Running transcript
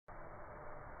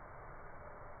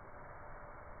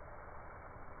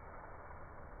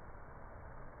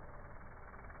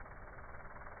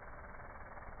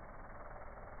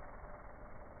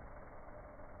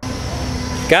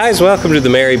Guys, welcome to the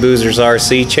Merry Boozers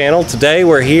RC channel. Today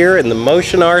we're here in the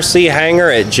Motionrc hangar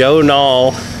at Joe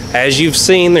Nall. As you've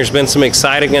seen, there's been some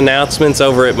exciting announcements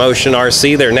over at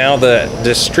Motionrc. They're now the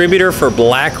distributor for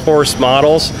Black Horse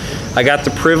models. I got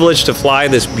the privilege to fly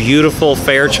this beautiful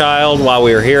Fairchild while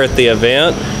we were here at the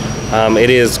event. It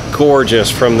is gorgeous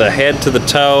from the head to the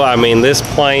toe. I mean, this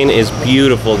plane is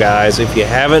beautiful, guys. If you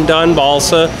haven't done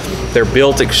Balsa, they're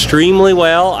built extremely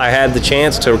well. I had the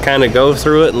chance to kind of go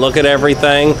through it and look at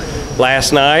everything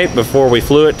last night before we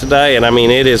flew it today, and I mean,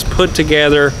 it is put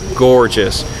together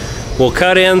gorgeous. We'll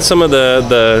cut in some of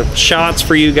the shots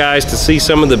for you guys to see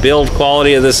some of the build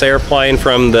quality of this airplane,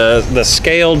 from the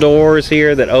scale doors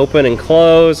here that open and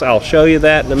close. I'll show you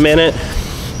that in a minute.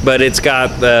 But it's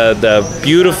got the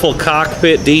beautiful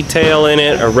cockpit detail in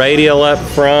it, a radial up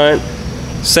front,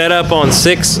 set up on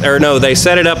they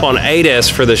set it up on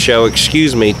 8S for the show,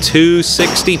 excuse me, two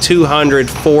 6200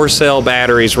 4-cell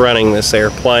batteries running this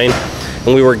airplane,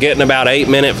 and we were getting about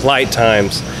 8-minute flight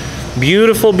times.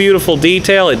 Beautiful, beautiful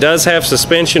detail. It does have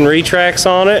suspension retracts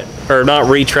on it, or not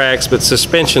retracts, but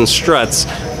suspension struts,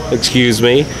 excuse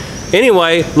me.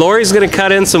 Anyway, Lori's going to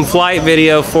cut in some flight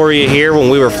video for you here when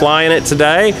we were flying it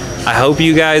today. I hope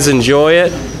you guys enjoy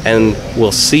it, and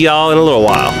we'll see y'all in a little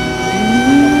while.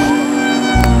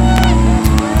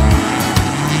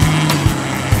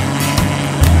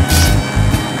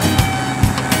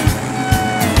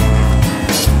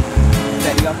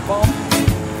 Steady up, bomb.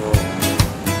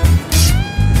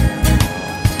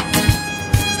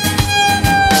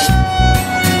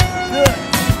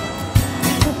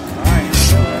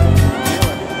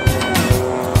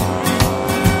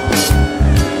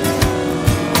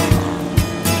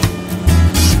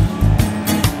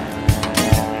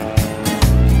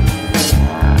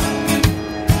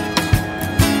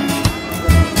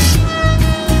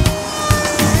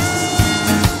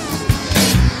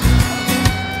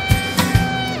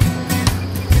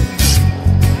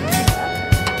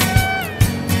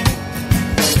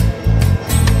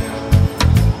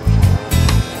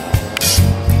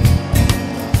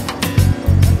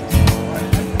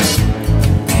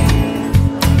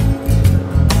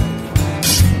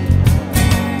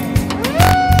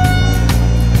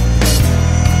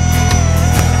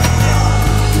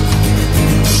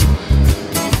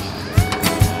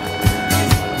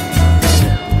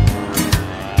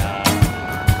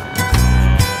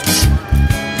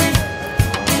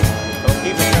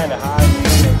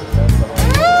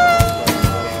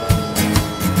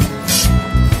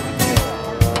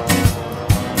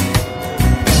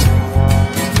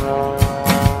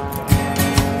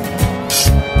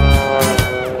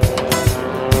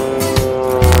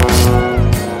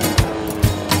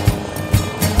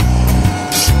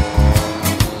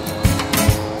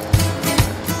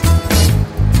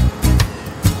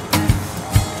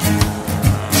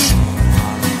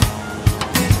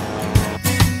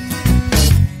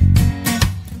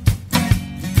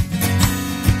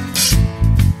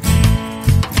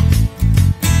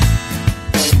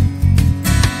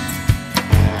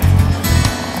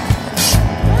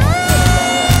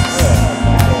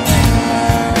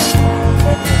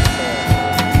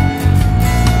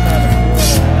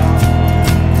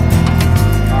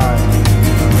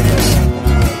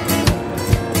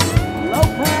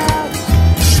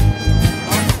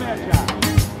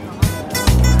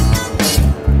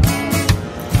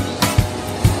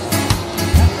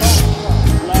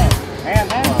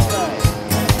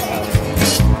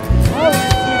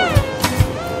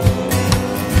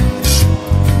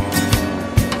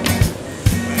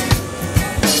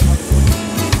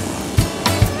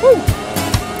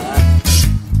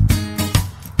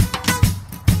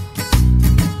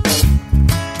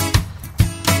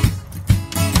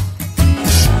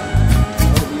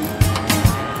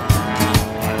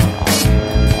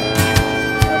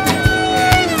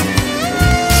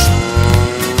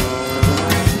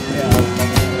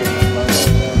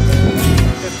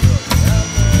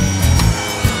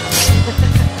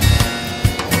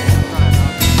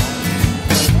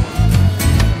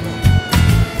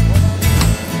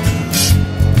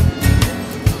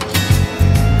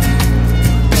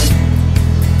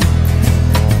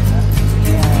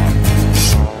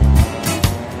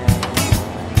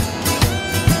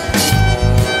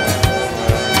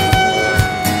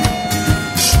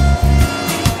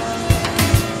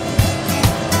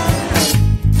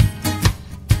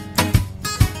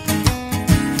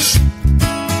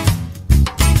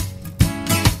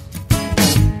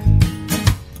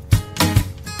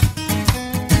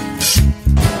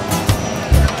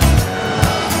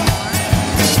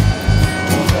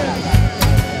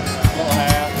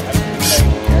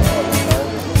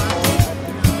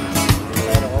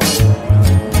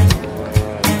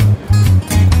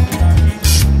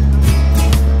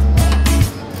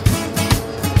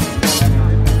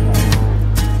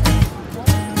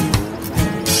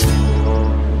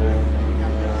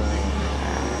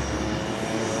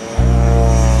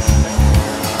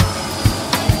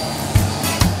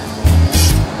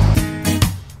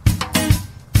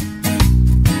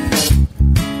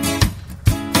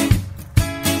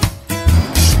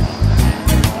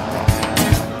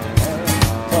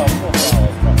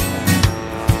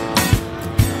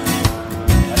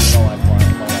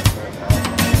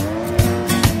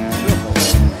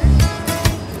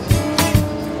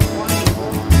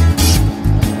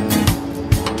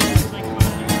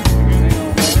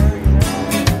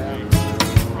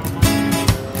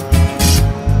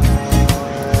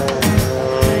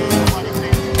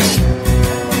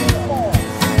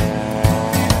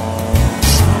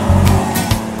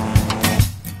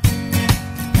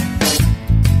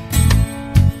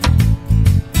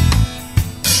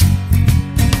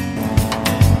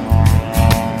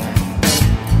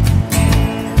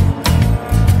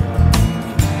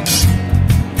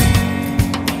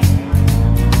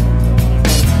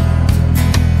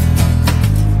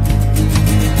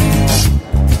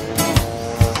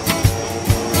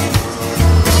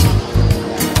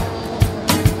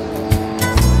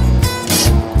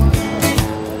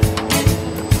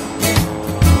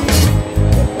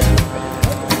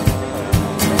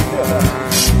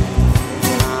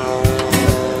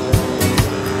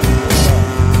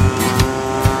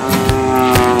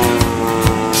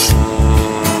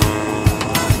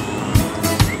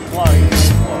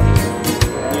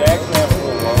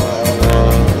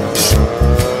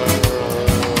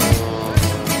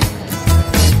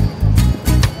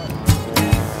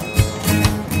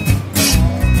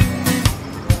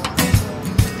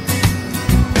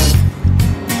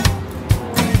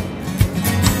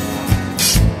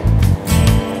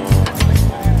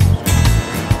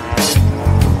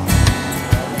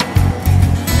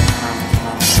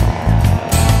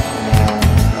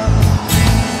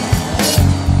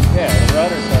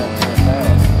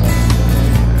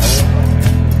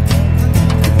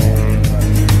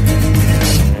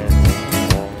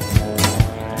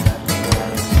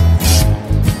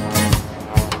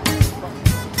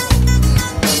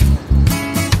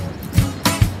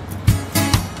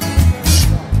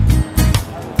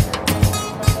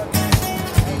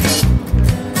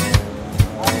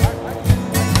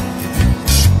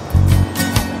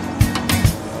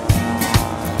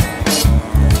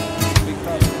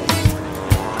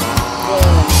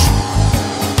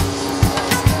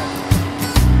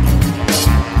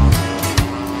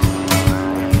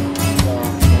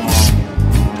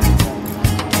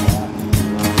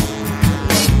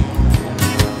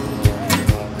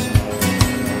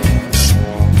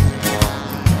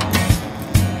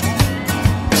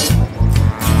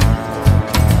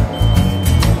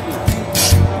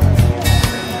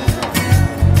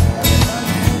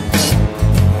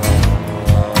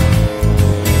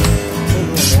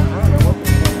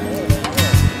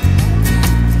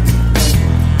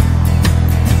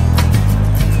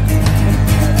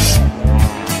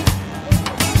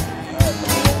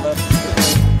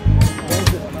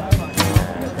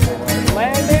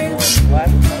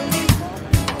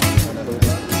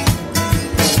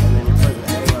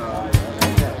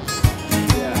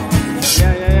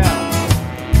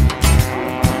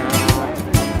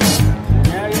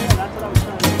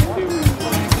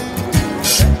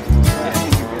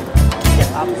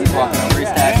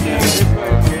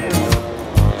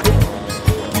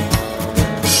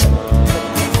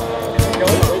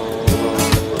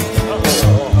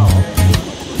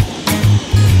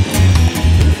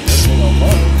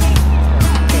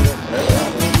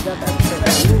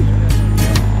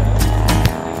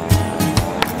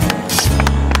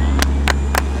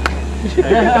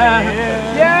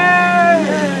 Yay!